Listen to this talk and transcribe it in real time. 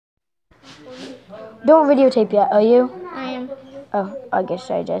Don't videotape yet, are you? I am. Oh, I guess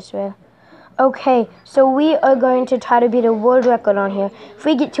I just will. Okay, so we are going to try to beat a world record on here. If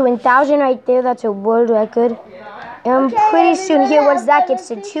we get to 1,000 right there, that's a world record. And pretty soon here, once that gets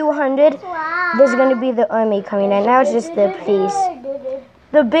to 200, there's going to be the army coming in. Now it's just the police.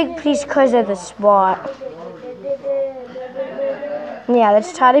 The big police cars are the spot. Yeah,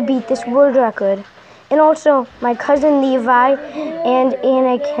 let's try to beat this world record. And also, my cousin Levi and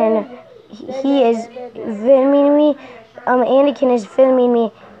Anakin, he is filming me. Anakin is filming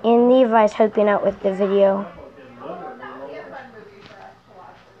me, and Levi's helping out with the video.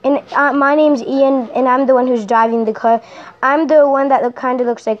 And my name's Ian, and I'm the one who's driving the car. I'm the one that kind of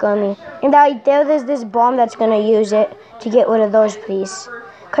looks like me. And right there's this bomb that's going to use it to get rid of those police.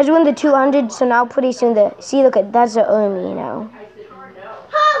 Because we're in the 200, so now pretty soon look at, that's the army, you know.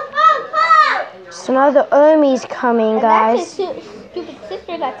 So now the army's coming, guys. And that's his stupid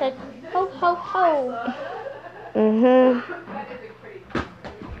sister that said, ho, ho, ho. Mm-hmm.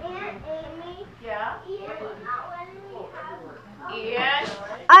 Ian,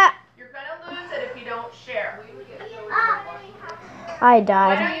 you're gonna lose it if you don't share. I Why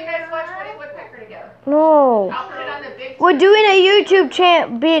died. don't you guys watch Woody Woodpecker together? No. I'll put it on the big. We're doing a YouTube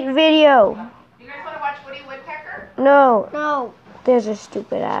video. You guys want to watch Woody Woodpecker? No. No. There's a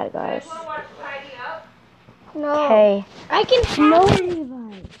stupid ad, guys. You want to watch Tidy Up? No. Okay. I can have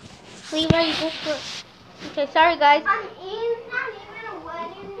Levi, you go first. Okay, sorry guys. To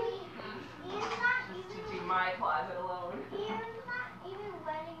my closet alone.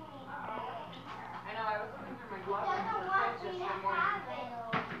 I know, I was looking through my closet for just one more.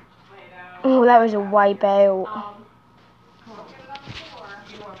 Oh, that was a wipe out. You want me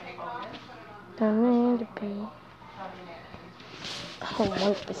to go in? Don't need to be. Oh,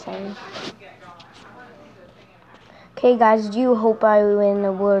 1%. Okay, guys, do you hope I win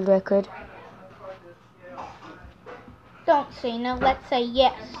the world record? Don't say no, let's say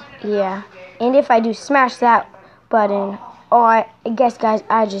yes. Yeah. And if I do, smash that button. Oh, I guess, guys,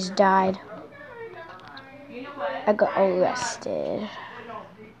 I just died. I got arrested.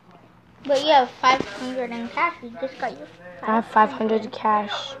 But you have 500 in cash, you just got your I have 500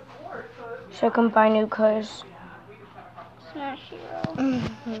 cash. So I can buy new cars. Smash Hero.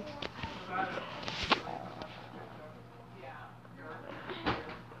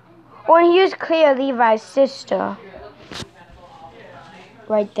 Oh, and here's Claire Levi's sister.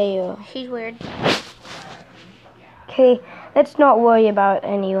 Right there. She's weird. Okay, let's not worry about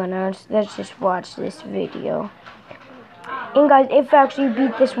anyone else. Let's just watch this video. And guys, if I actually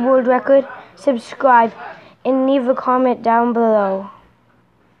beat this world record, subscribe and leave a comment down below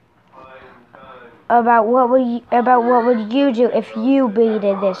about what would you do if you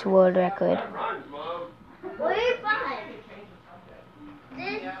beated this world record. We're fine.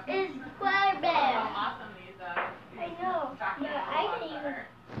 This is Square Bear. I know, but I can even.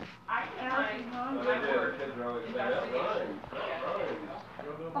 And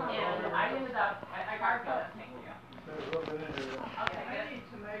I ended up, I Garfield, thank you.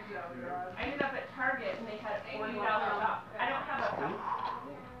 I ended up at Target and they had $40 off. I don't have a.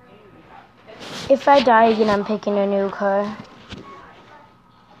 If I die again, I'm picking a new car.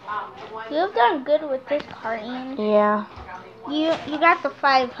 You've done good with this car, Ian. Yeah. You got the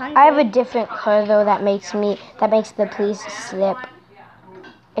 500. I have a different car though that makes the police slip.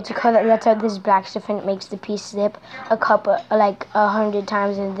 It's a car that lets out this black stuff and it makes the police slip like 100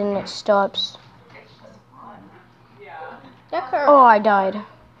 times and then it stops. That car. Oh, I died.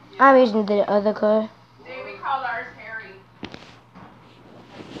 I'm using the other car. We called ours Harry.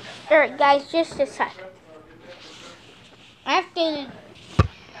 Alright, guys, just a sec. I have to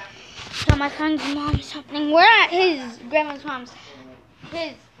tell my son's mom something. We're at his mom's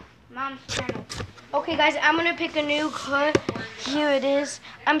channel. Okay, guys, I'm gonna pick a new car. Here it is.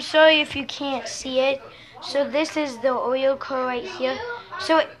 I'm sorry if you can't see it. So this is the oil car right here.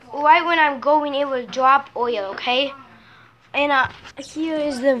 So right when I'm going, it will drop oil, okay? And here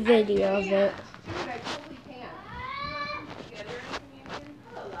is the video of it.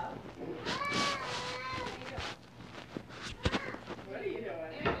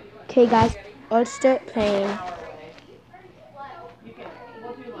 Okay, guys, I'll start playing.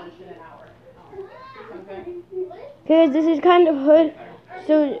 Guys, this is kind of hard,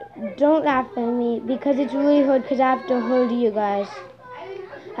 so don't laugh at me because it's really hard because I have to hold you guys.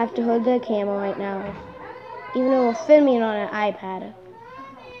 I have to hold the camera right now, even though we're filming on an iPad.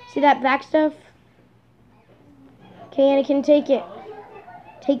 See that black stuff? Okay, Anakin, take it.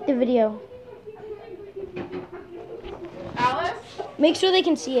 Take the video. Alice? Make sure they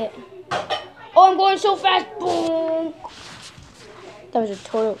can see it. Oh, I'm going so fast. Boom. That was a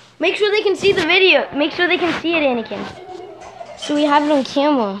total. Make sure they can see the video. Make sure they can see it, Anakin. So we have it on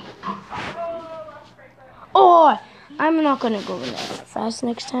camera. Oh, I'm not gonna go that fast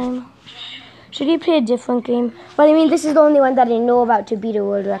next time. Should we play a different game? But I mean, this is the only one that I know about to beat a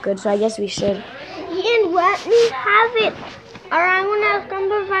world record, so I guess we should. He didn't let me have it. Or I want to ask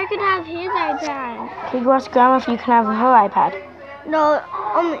Grandpa if I could have his iPad. Okay, go ask Grandma if you can have her iPad. No,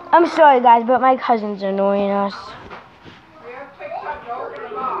 I'm sorry, guys, but my cousin's annoying us.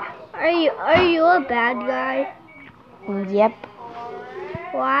 are you a bad guy? Yep.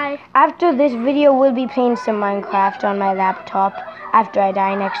 Why? After this video, we'll be playing some Minecraft on my laptop after I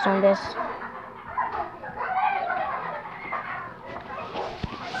die next on this.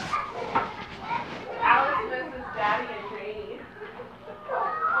 Alice misses Daddy and Janie.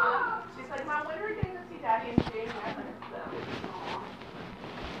 She's like, Mom, when are we getting to see Daddy and Janie? I miss them.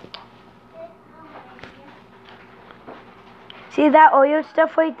 See that oil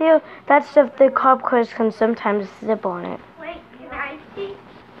stuff right there? That stuff the cop cars can sometimes zip on it. Wait, can I see?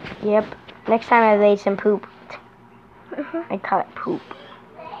 Yep. Next time I lay some poop. I call it poop.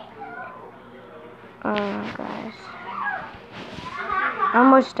 Oh, guys. I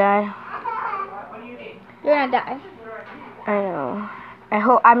almost died. You're gonna die. I know.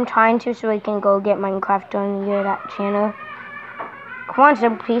 I'm trying to so I can go get Minecraft on your that channel. Come on,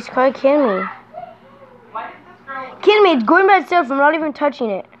 some police car, kill me. Kill me, it's going by itself, I'm not even touching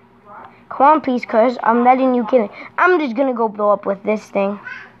it. Come on, please, cuz I'm letting you kill it. I'm just gonna go blow up with this thing.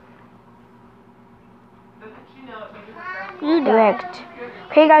 You died. Correct.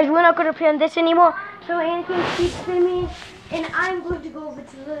 Okay, guys, we're not gonna play on this anymore. So Anakin keeps filming, and I'm going to go over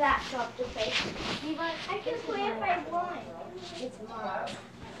to the laptop to play. I can play if I want. It's mine.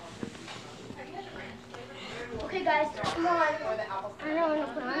 Okay, guys, come on. I don't want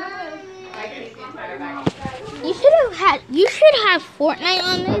to play. You should have Fortnite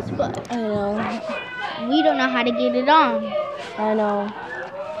on this, but I know. we don't know how to get it on. I know.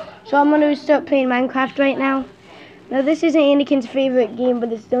 So I'm gonna start playing Minecraft right now. Now this isn't Anakin's favorite game,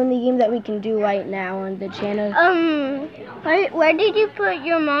 but it's the only game that we can do right now on the channel. Where did you put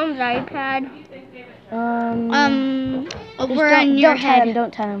your mom's iPad? Over on your head.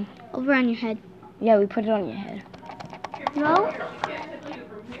 Don't tell him. Over on your head. Yeah, we put it on your head. No,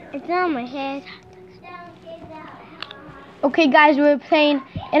 it's not on my head. Okay, guys, we're playing,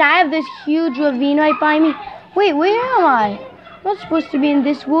 and I have this huge ravine right by me. Wait, where am I? I'm not supposed to be in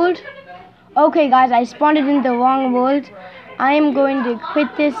this world. Okay, guys, I spawned it in the wrong world. I am going to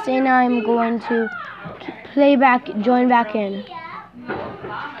quit this, and I'm going to join back in.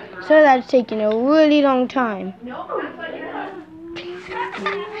 So that's taking a really long time.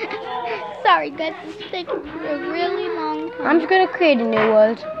 Sorry, guys, it's taking a really long time. I'm just gonna create a new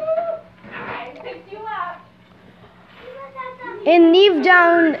world. And leave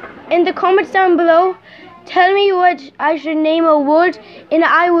down in the comments down below, tell me what I should name a world, and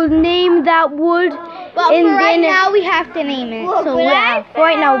I will name that world. But and for right then, now, we have to name it. So yeah, for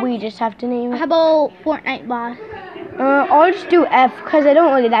right now we just have to name how it. about Fortnite boss? I'll just do F because I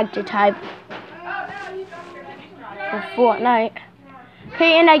don't really like to type for Fortnite.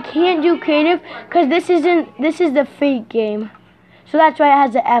 Okay, and I can't do creative because this is the fake game. So that's why it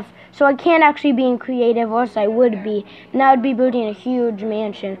has an F. So I can't actually be in creative, or else I would be. And I would be building a huge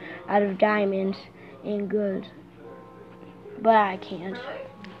mansion out of diamonds and gold. But I can't.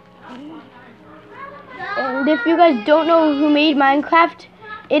 And if you guys don't know who made Minecraft,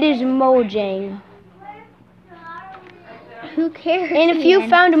 it is Mojang. Who cares? And if you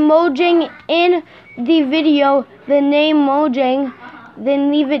found Mojang in the video, the name Mojang,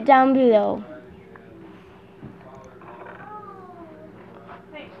 then leave it down below.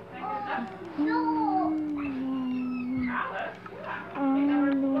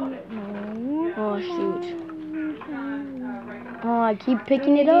 Oh shoot. Oh, I keep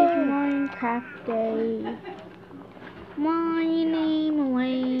picking it up. Minecraft day. My name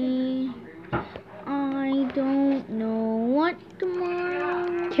away. I don't know what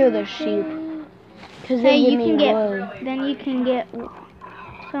tomorrow. Kill the sheep. Cause Hey, they you give me can get. wool. Then you can get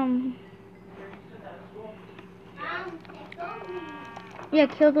some. Yeah,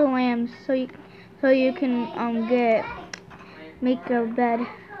 kill the lambs so you can make a bed.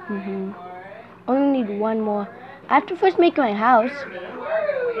 Only need one more. I have to first make my house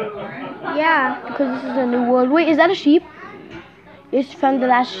Yeah. because this is a new world. Wait, is that a sheep? It's from the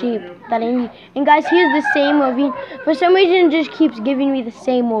last sheep that I need. And guys, here's the same ravine. For some reason, it just keeps giving me the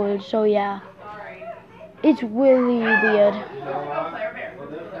same world. So yeah, it's really weird.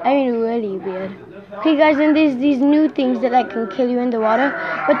 I mean, really weird. Okay, guys, and there's these new things that like can kill you in the water,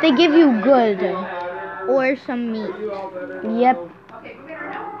 but they give you gold. Or some meat. Yep.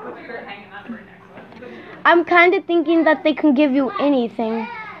 I'm kind of thinking that they can give you anything.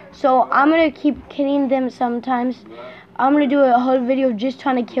 So I'm going to keep killing them sometimes. I'm going to do a whole video just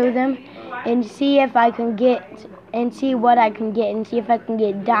trying to kill them and see if I can get, and see what I can get, and see if I can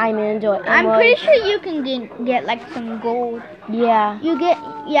get diamonds or emeralds. I'm pretty sure you can get like some gold. Yeah. You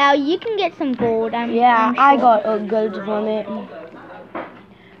can get some gold. I'm Yeah, sure. I got a gold from it.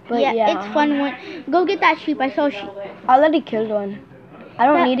 But yeah, it's fun when go get that sheep. I saw a sheep. I already killed one. I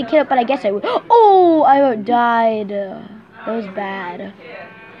don't need to kill it, but I guess I would. Oh, I died. That was bad.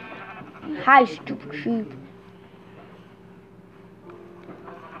 Hi, stupid sheep.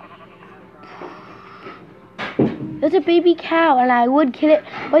 There's a baby cow, and I would kill it,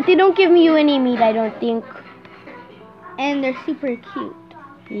 but they don't give me any meat, I don't think. And they're super cute.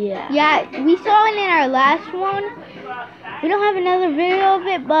 Yeah. Yeah, we saw it in our last one. We don't have another video of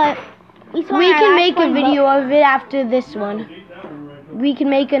it, but we saw it We in our can last make a one, video of it after this one. We can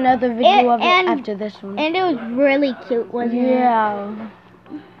make another video of it after this one. And it was really cute, wasn't it? Yeah.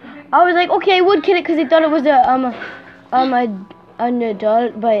 I was like, okay, I would kill it because I thought it was an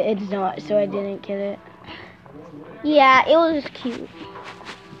adult, but it's not, so I didn't kill it. Yeah, it was cute.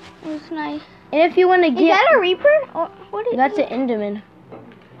 It was nice. And if you want to Is get, that a reaper? Or what is that's it? an Enderman.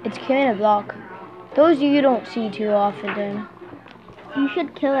 It's killing a block. Those you don't see too often. Then. You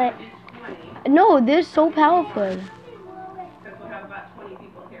should kill it. No, they're so powerful.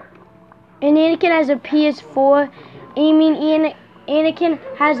 And Anakin has a PS4. Anakin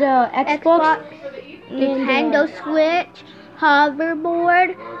has a Xbox. Nintendo Switch,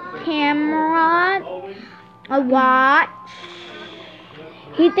 hoverboard, camera, a watch.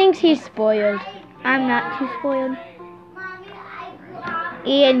 He thinks he's spoiled. I'm not too spoiled.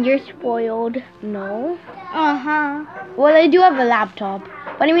 Ian, you're spoiled. No. Uh-huh. Well, I do have a laptop.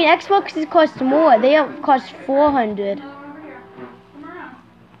 But I mean, Xboxes cost more. They cost $400.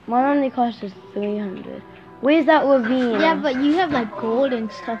 Mine only costs us $300. Where's that ravine? Yeah, but you have like gold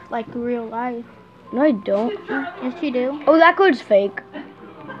and stuff like real life. No, I don't. Yes, you do. Oh, that gold's fake.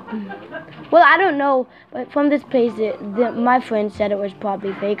 Well, I don't know, but from this place, my friend said it was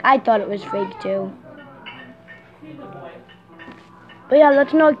probably fake. I thought it was fake too. But yeah,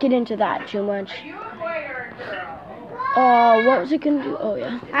 let's not get into that too much. What was I gonna do? Oh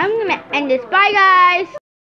yeah. I'm gonna end this. Bye, guys.